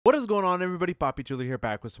What is going on, everybody? Poppy Chula here,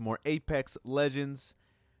 back with some more Apex Legends,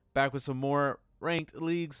 back with some more ranked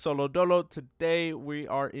leagues, solo dolo. Today we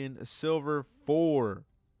are in Silver 4.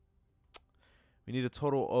 We need a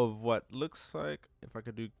total of what looks like, if I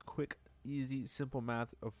could do quick, easy, simple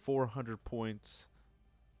math, of 400 points.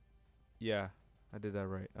 Yeah, I did that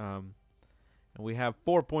right. And we have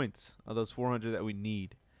 4 points of those 400 that we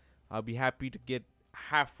need. I'll be happy to get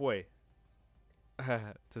halfway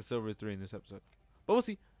to Silver 3 in this episode, but we'll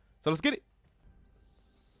see. So let's get it.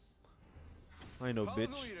 I ain't no Follow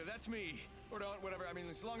bitch. the leader, that's me. Or don't, whatever. I mean,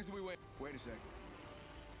 as long as we win. Wait a sec.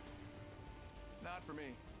 Not for me.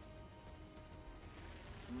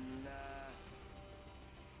 Nah.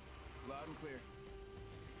 Loud and clear.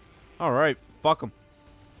 All right, fuck them.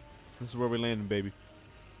 This is where we landing, baby.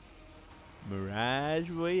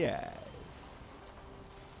 Mirage Royale.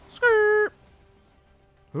 Skirt.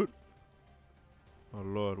 Hoot. Oh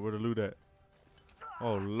Lord, where the loot at?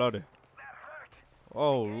 Oh Lordy.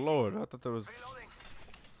 Oh Lord, I thought there was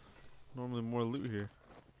normally more loot here.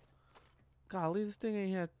 Golly, this thing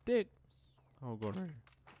ain't had dick. Oh, go right here.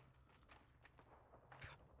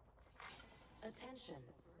 Attention,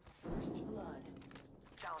 first blood.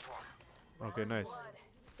 Okay, nice.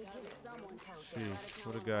 Jeez,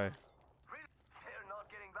 what a guy.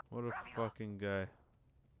 What a fucking guy.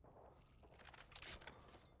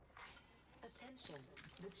 Attention,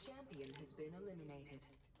 the champion has been eliminated.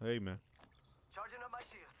 Hey, man. Charging up my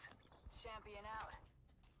shields. Champion out.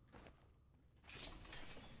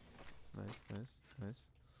 Nice, nice, nice.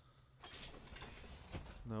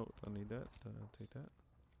 No, don't need that. I'll take that.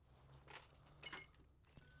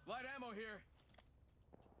 Light ammo here.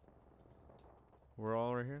 We're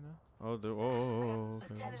all right here now? Oh, okay.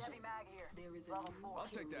 Lieutenant Heavy Mag here. There is a Level new 4. I'll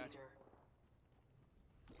take that. leader.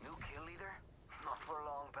 New kill leader? Not for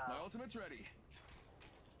long, My pal. ultimate's ready.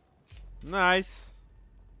 Nice.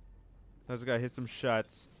 Let's go hit some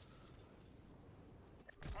shots.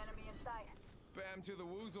 Enemy in sight. Bam to the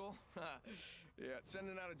woozle. Yeah,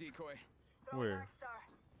 sending out a decoy. Throwing Where? Dark Star.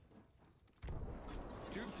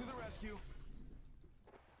 Dupes to the rescue.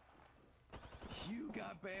 You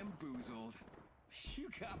got bamboozled. You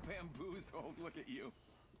got bamboozled. Look at you.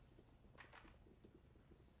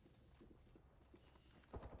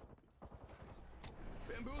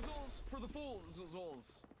 Bamboozles for the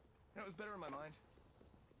fools. That was better in my mind.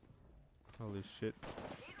 Holy shit.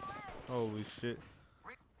 Holy shit.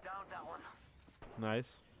 Down that one.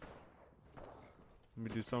 Nice. Let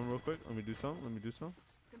me do something real quick. Let me do something.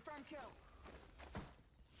 Confirm kill.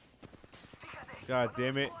 God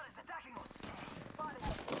damn it. Squad is attacking us. Spotted.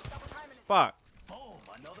 Double timing it. Fuck. Boom.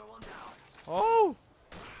 Another one down. Oh.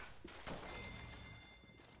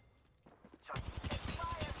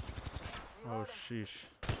 Fire. Oh, sheesh.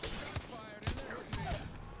 Fired in there.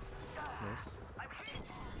 Nice.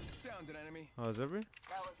 Downed an enemy. Oh, is that every?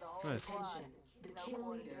 That was the whole Nice. squad. Attention, the kill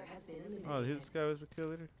leader has been eliminated. Oh, this guy was the kill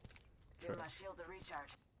leader? Give my shields a recharge.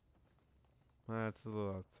 That's a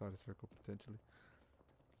little outside of circle, potentially.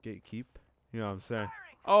 Gatekeep. You know what I'm saying?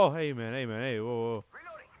 Oh, hey, man. Hey, whoa, whoa.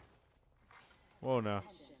 Reloading. Whoa, now.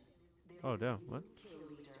 Attention, there Oh, is a damn. new What? kill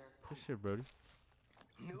leader. Good shit, Brody.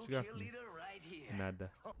 New What you got kill for me? leader right here. Nada.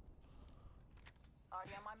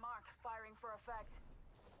 Already on my mark. Firing for effect.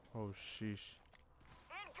 Oh, sheesh.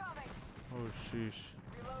 Incoming. Oh, sheesh.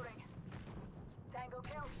 Reloading. Tango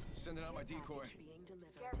killed. Sending out my decoy. Package being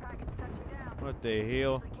delivered. Care package touching down. What the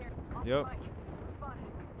hell? Actually care- Lost Yep. the mic.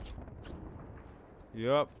 Spotted.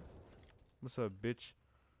 Yup. What's up, bitch?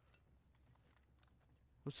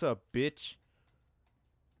 What's up, bitch?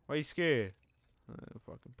 Why you scared?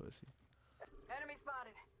 Fucking pussy. Enemy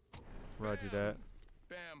spotted. Roger that.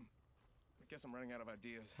 Bam. I guess I'm running out of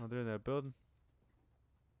ideas. Oh, they're in that building.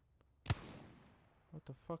 What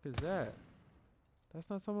the fuck is that? That's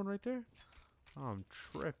not someone right there? Oh, I'm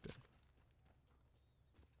tripping.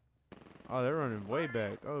 Oh, they're running way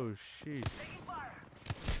back. Oh, sheesh. Taking fire.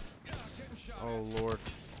 Getting shot Oh, at. Lord.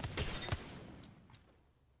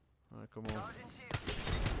 Alright, come on. Charging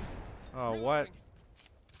shield. Oh, what? Reloading.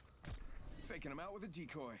 Faking him out with a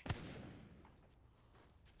decoy.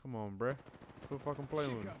 Come on, bruh. Quit fucking playing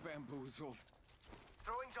She with me. got bamboozled.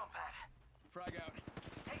 Throwing jump pad. Frag out.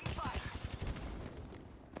 Taking fire.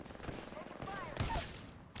 Taking fire.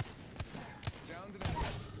 Downed an enemy.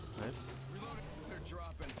 Nice. Reloading. They're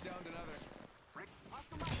dropping. Downed another.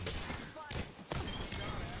 Oscar Mike. Spotted.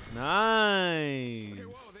 Nice. Okay,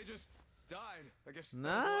 whoa, they just died. I guess that was the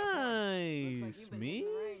last one. Nice. Me?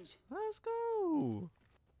 Let's go.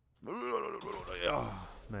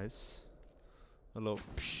 Nice. A little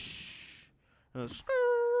psh. And a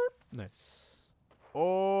skirt. Nice.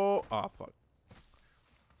 Oh, ah, fuck.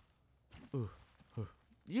 Ooh.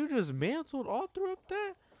 You just mantled all through up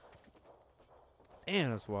that?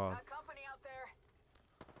 And that's wild. Got company out there.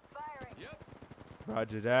 Firing. Yep.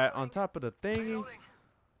 Roger that. On top of the thingy. Reloading.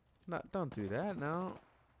 Not, don't do that now.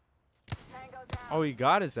 Tango down. Oh, he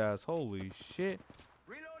got his ass. Holy shit.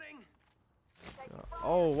 Reloading. Taking fire.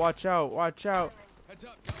 Oh, watch out. Watch out. Heads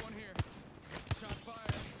up, got one here. Shot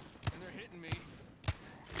fired, and they're hitting me.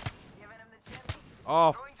 Giving him the chimney.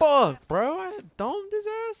 Oh, fuck, bro. I domed his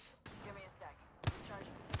ass. Give me a sec. Recharging.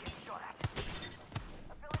 Getting shot at.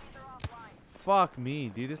 Abilities are offline. Fuck me,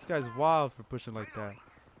 dude. This guy's wild for pushing like that.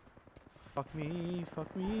 Fuck me.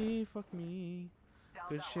 Fuck me. Fuck me. Down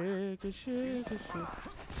Good that shit. Good shit. Good shit.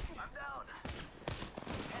 I'm down.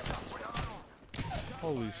 Heads up, we're on.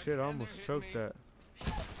 Holy shit. I almost choked that.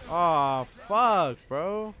 Oh, fuck,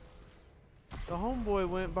 bro. The homeboy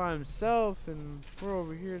went by himself and we're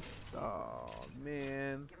over here. Oh,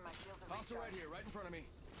 man. Give my shields a Hostile recharge. right here, right in front of me.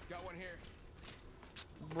 Got one here.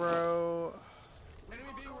 Bro. Enemy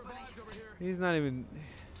being revived over here. He's not even.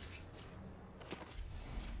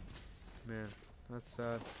 Man, that's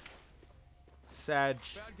sad. Sad.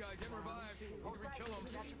 Bad guy, get revived. Need to kill him.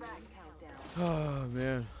 Got your back. Countdown. Oh,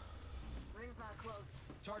 man. Ring's not close.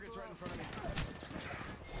 Target's right in front of me.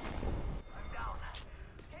 I'm down.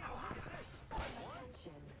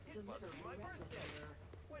 Attention. Delivery replicator.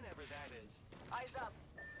 Whenever that is. Eyes up.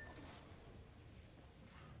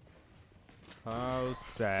 How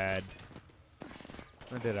sad.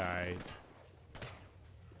 Or did I?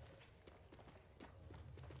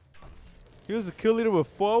 He was a kill leader with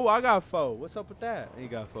 4. I got 4. What's up with that? He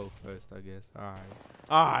got 4 first, I guess. Alright.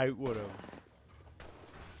 Alright, whatever.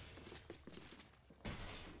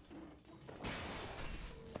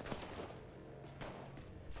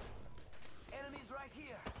 Enemies right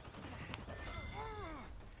here.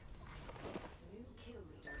 New kill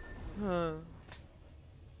leader.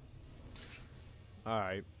 Huh.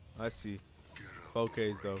 Alright. I see.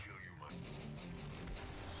 4Ks though.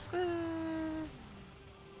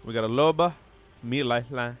 We got a Loba, me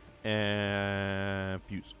lifeline, and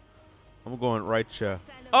Fuse. I'm going right here.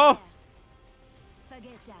 Oh!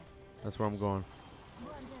 Forget that. That's where I'm going.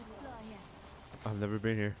 Want to explore here. I've never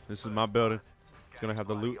been here. This is my building. It's gonna have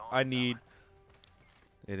the loot I need.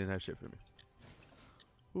 They didn't have shit for me.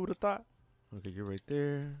 Who would have thought? Okay, you're right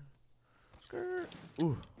there. Skirt.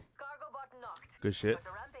 Ooh, Cargo bot knocked. good shit. There's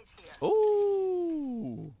a rampage here.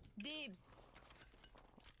 Ooh. Dibs.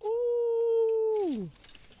 Ooh.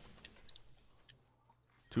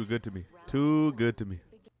 Too good to me. Too good to me.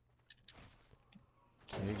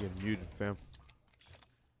 Yeah, you get muted, fam.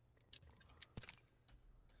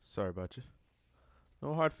 Sorry about you.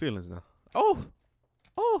 No hard feelings now. Oh!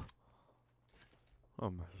 Oh! Oh,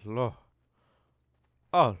 my Lord.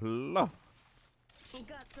 Oh, Lord.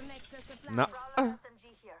 Got some extra supplies. No. Prowler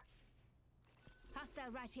SMG here.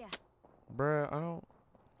 Hostile right here. Bruh, I don't.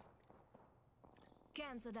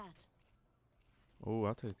 Cancel that. Oh,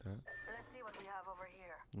 I'll take that. Let's see what we have over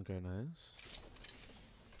here. Okay, nice.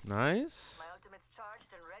 Nice. My ultimate's charged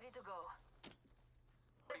and ready to go.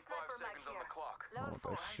 This 25 sniper mag seconds on here. the clock. Level Oh,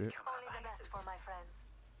 4. that shit. Only the best for my friends.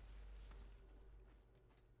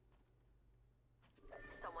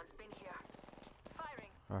 Someone's been here.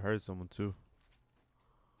 Firing. I heard someone too.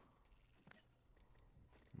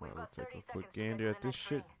 We've Might got take 30 a quick seconds to get gander to at the this next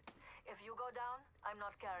shit. ring. If you go down, I'm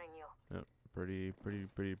not carrying you. Yep, pretty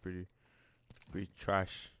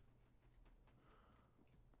trash.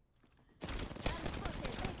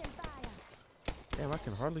 Unspotted. Taking fire. Damn, I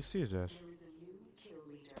can hardly see his ass. There is a new kill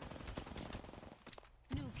leader.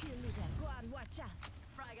 New kill leader. Go on, watch out.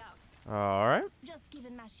 Frag out. All right. Just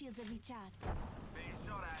giving my shields a recharge. Being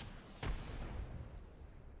shot at.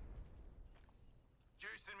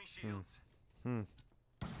 Juicing me shields. Taking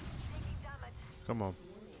damage. Come on.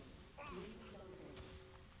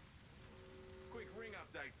 Quick ring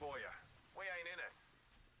update for you. We ain't in it.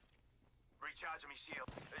 Recharging me shield.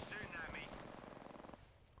 They're shooting at me.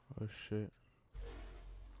 Oh shit.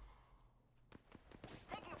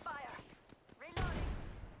 Taking fire. Reloading.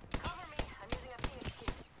 Cover me. I'm using a Phoenix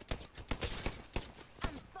kit.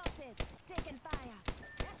 Unspotted. Taking fire.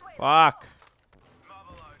 This way. Fuck.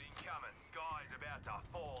 Mother load incoming. Sky's about to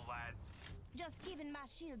fall, lads. Just giving my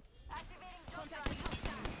shield. Activating jump Contact drive.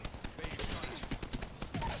 hostile.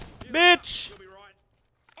 Bitch. You'll be right.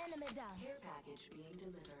 Enemy down. Care package being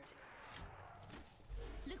delivered.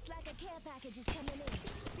 Looks like a care package is coming in.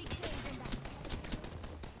 Big things in that.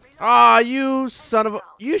 Ah, you son of a.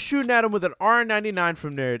 You shooting at him with an R99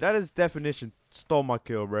 from there. That is definition. Stole my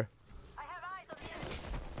kill, bruh. I have eyes on the enemy.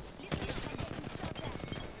 Listen up, I'm getting shot at.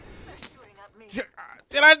 They're shooting at me.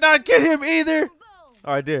 Did I not get him either? Boom.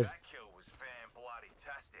 Oh, I did. That kill was fan bloody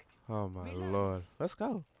tastic. Oh my Reload. lord. Let's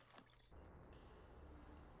go.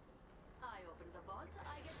 I open the vault,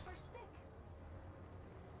 I get first pick.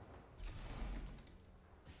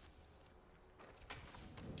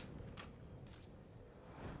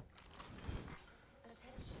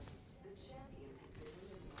 Attention, the champion has been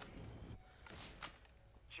eliminated.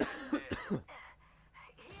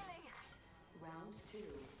 Healing. Round 2,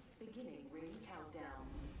 beginning ring countdown.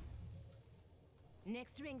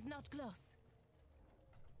 Next ring's not close.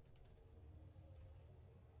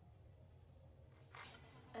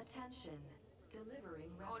 Attention, delivering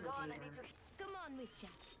replicator. Hold on, I need to. Come on, Witcher.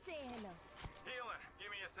 Say hello. Healing. Give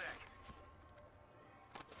me a sec.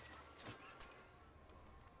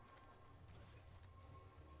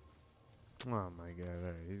 Oh my god.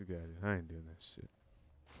 Alright, he's got it. I ain't doing that shit.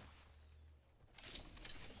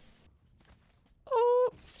 Oh,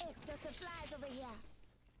 Extra supplies over here.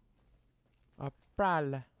 a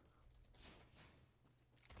prala.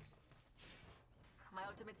 My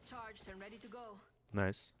ultimate's charged and ready to go.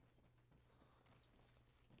 Nice.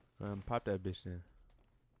 Pop that bitch in.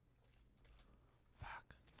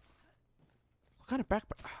 Fuck. What kind of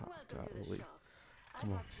backpack? Oh, Welcome to the golly. shop. Come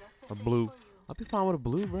I on. got just the A thing blue. for you. I'll be fine with a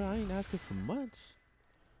blue, bro. I ain't asking for much.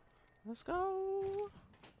 Let's go.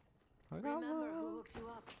 I got Remember who one. hooked you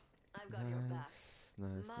up? I've got your back.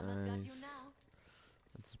 Nice, Mama's got you nice. now.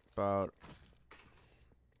 That's about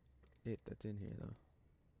it that's in here, though.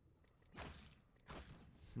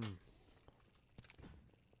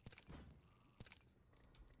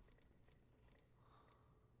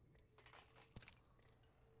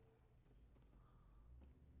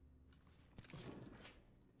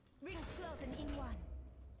 Rings closing in one.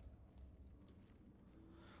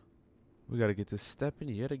 We gotta get this stepping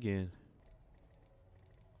yet again.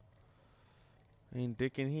 Ain't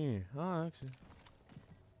dick in here. Oh, actually.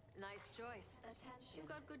 Nice choice. Attention, You've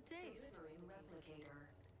got good taste. delivering replicator.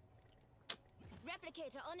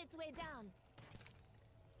 Replicator on its way down.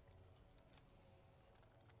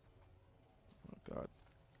 Oh, God.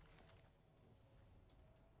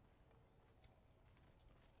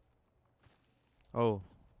 Oh.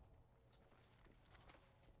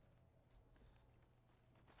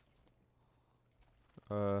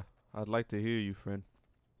 I'd like to hear you, friend.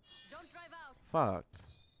 Don't drive out. Fuck.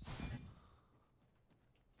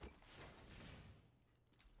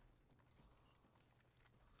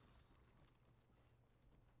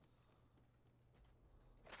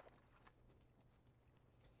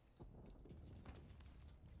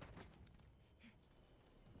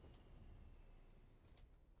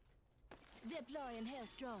 Deploying health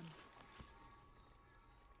drone.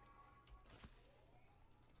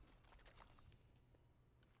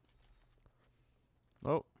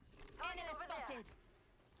 Oh. Enemy over there. spotted.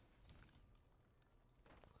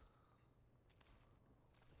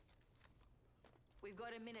 We've got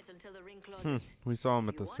a minute until the ring closes. We saw him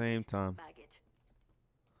If at you the want same it, time. Bag it.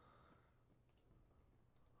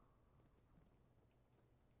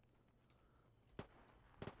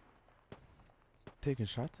 Taking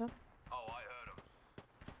shots at? Oh, I heard him.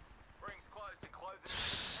 Ring's close and closing.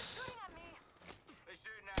 Shooting at me. They're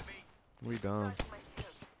shooting at me. We done. Charging my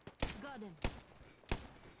shield. Got him.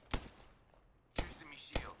 Using me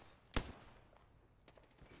shields.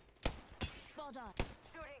 Spot on.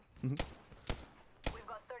 Shooting. We've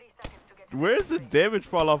got 30 seconds to get to Where's the ring. damage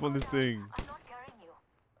fall off on Hold this on, thing? I'm not carrying you.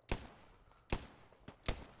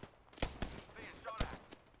 Being shot at.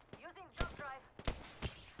 Using jump drive.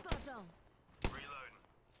 Spot on. Reloading.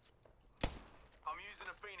 I'm using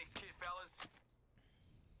a Phoenix kit, fellas.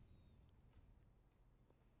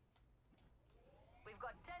 We've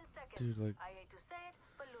got 10 seconds. Dude, like- I hate to say it,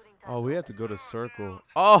 but looting time. Oh, we have to go to circle. Down.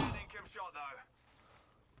 Oh! An income shot, though.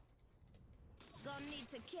 Gonna need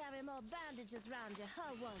to carry more bandages round you,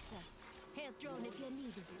 huh, Walter? Health drone if you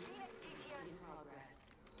need it. Phoenix kit here. In progress.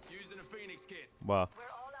 Using a Phoenix kit. Wow. We're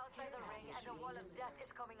all outside the ring, and the wall of death is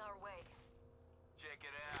coming our way. Check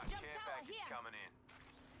it out. Jump Care tower package here. coming in.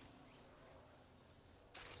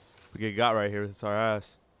 If we get got right here, it's our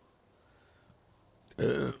ass.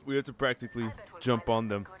 We have to practically I bet we'll jump find on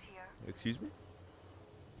them. something good here. Excuse me?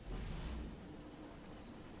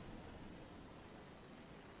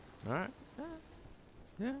 Alright.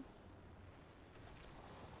 Yeah.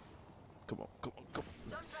 Come on, come on, come on.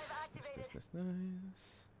 Jump drive activated.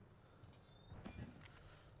 Nice.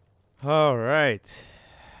 Alright.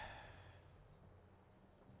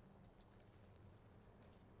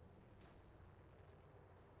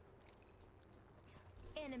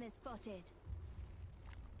 Enemy spotted.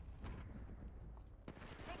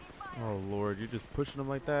 Taking fire. Oh lord, you're just pushing them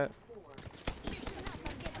like that? 4, Listen up,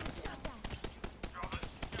 I'm getting shot at. Drop it.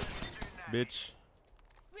 Shooting at me. Bitch.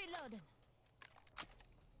 Reloading.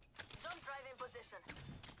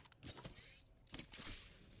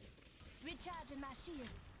 Recharging my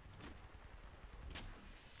shields.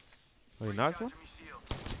 Oh, he knocked one? Recharging me shield.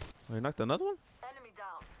 Oh, he knocked another one? Enemy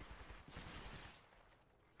down.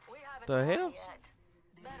 We haven't The won hell? yet.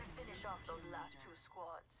 Better finish off those last two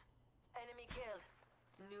squads. Enemy killed.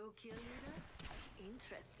 New kill leader?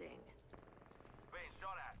 Interesting. Being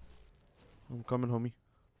shot at. I'm coming, homie.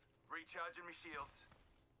 Recharging me shields.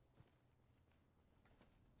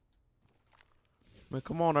 Man,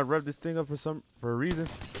 come on. I revved this thing up for a reason.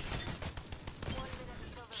 1 minute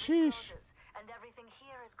until the Sheesh. ring closes, and everything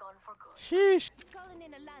here is gone for good. Sheesh. Calling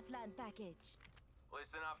in a lifeline package.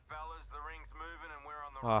 Listen up, fellas. The ring's moving and we're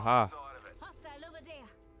on the Aha. wrong side of it. Hostile over there.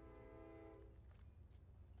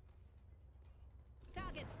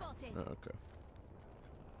 Target spotted. Oh, okay.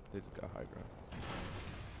 They just got high ground.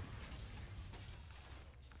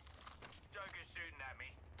 Joker's shooting at me.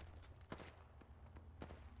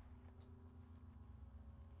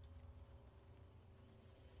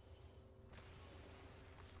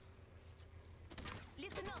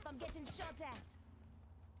 Listen up, I'm getting shot at.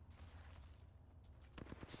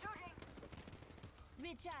 Shooting!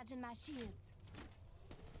 Recharging my shields.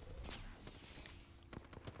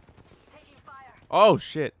 Taking fire. Oh,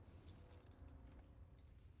 shit.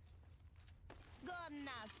 Go on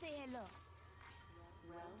now, say hello.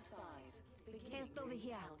 Round 5. Beginning Health over ring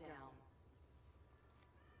here. countdown.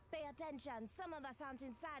 Pay attention, some of us aren't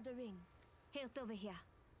inside the ring. Health over here.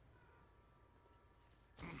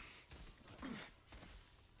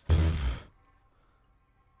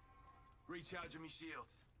 Recharging me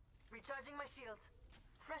shields. Recharging my shields.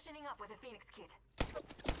 Freshening up with a Phoenix kit.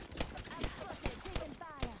 I'm spotted, taking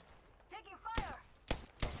fire. Taking fire!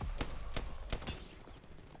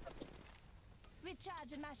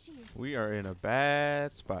 Recharging my shields. We are in a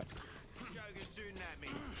bad spot. Joker's shooting at me.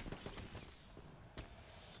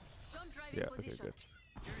 Jump drive Yeah, in okay, position. good.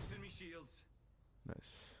 Juicing me shields. Nice.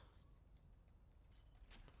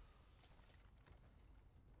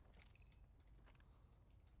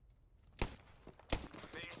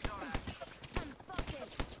 Being shot at. I'm spotted,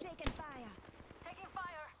 taking fire. Taking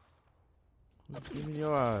fire! Give me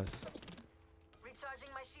your ass. Recharging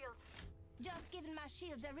my shields. Just giving my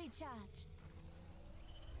shields a recharge.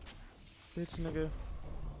 Bitch, nigga.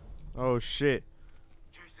 Oh, shit.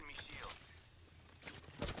 Juicing me shields.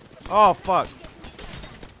 Oh, fuck.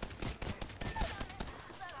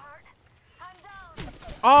 That hurt. I'm down.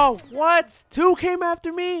 Oh, what? Two came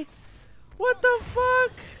after me? What the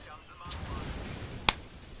fuck?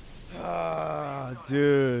 Ah,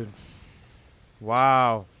 dude.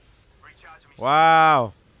 Wow. Recharging me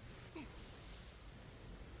Wow.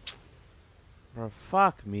 Bro,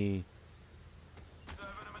 fuck me. Serving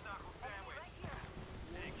him a knuckle sandwich. Right here.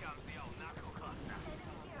 Here comes the old knuckle cluster.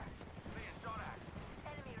 Enemy here. Being shot at.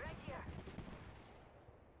 Enemy right here.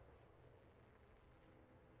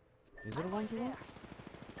 Is it a 1v1? There.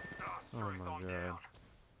 Oh, Oh straight my on God. down.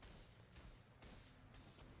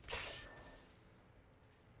 I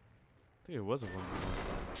think it was a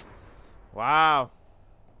 1v1. Wow.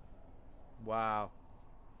 Wow.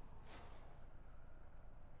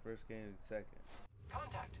 First game, second.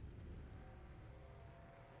 Contact.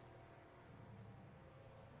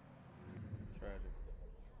 Tragic.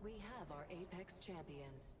 We have our Apex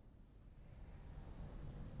champions.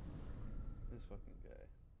 This fucking guy.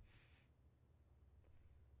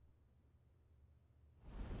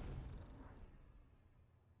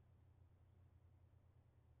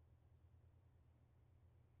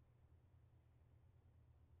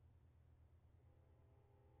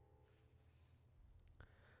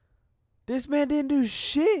 This man didn't do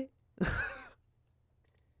shit.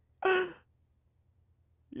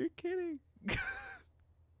 You're kidding.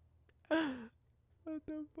 What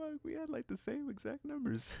the fuck? We had like the same exact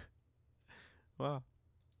numbers. Wow.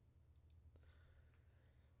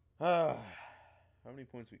 How many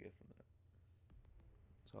points we get from that?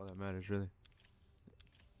 That's all that matters, really.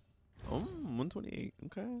 128.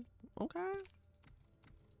 Okay. Okay.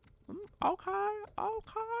 Okay.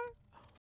 Okay.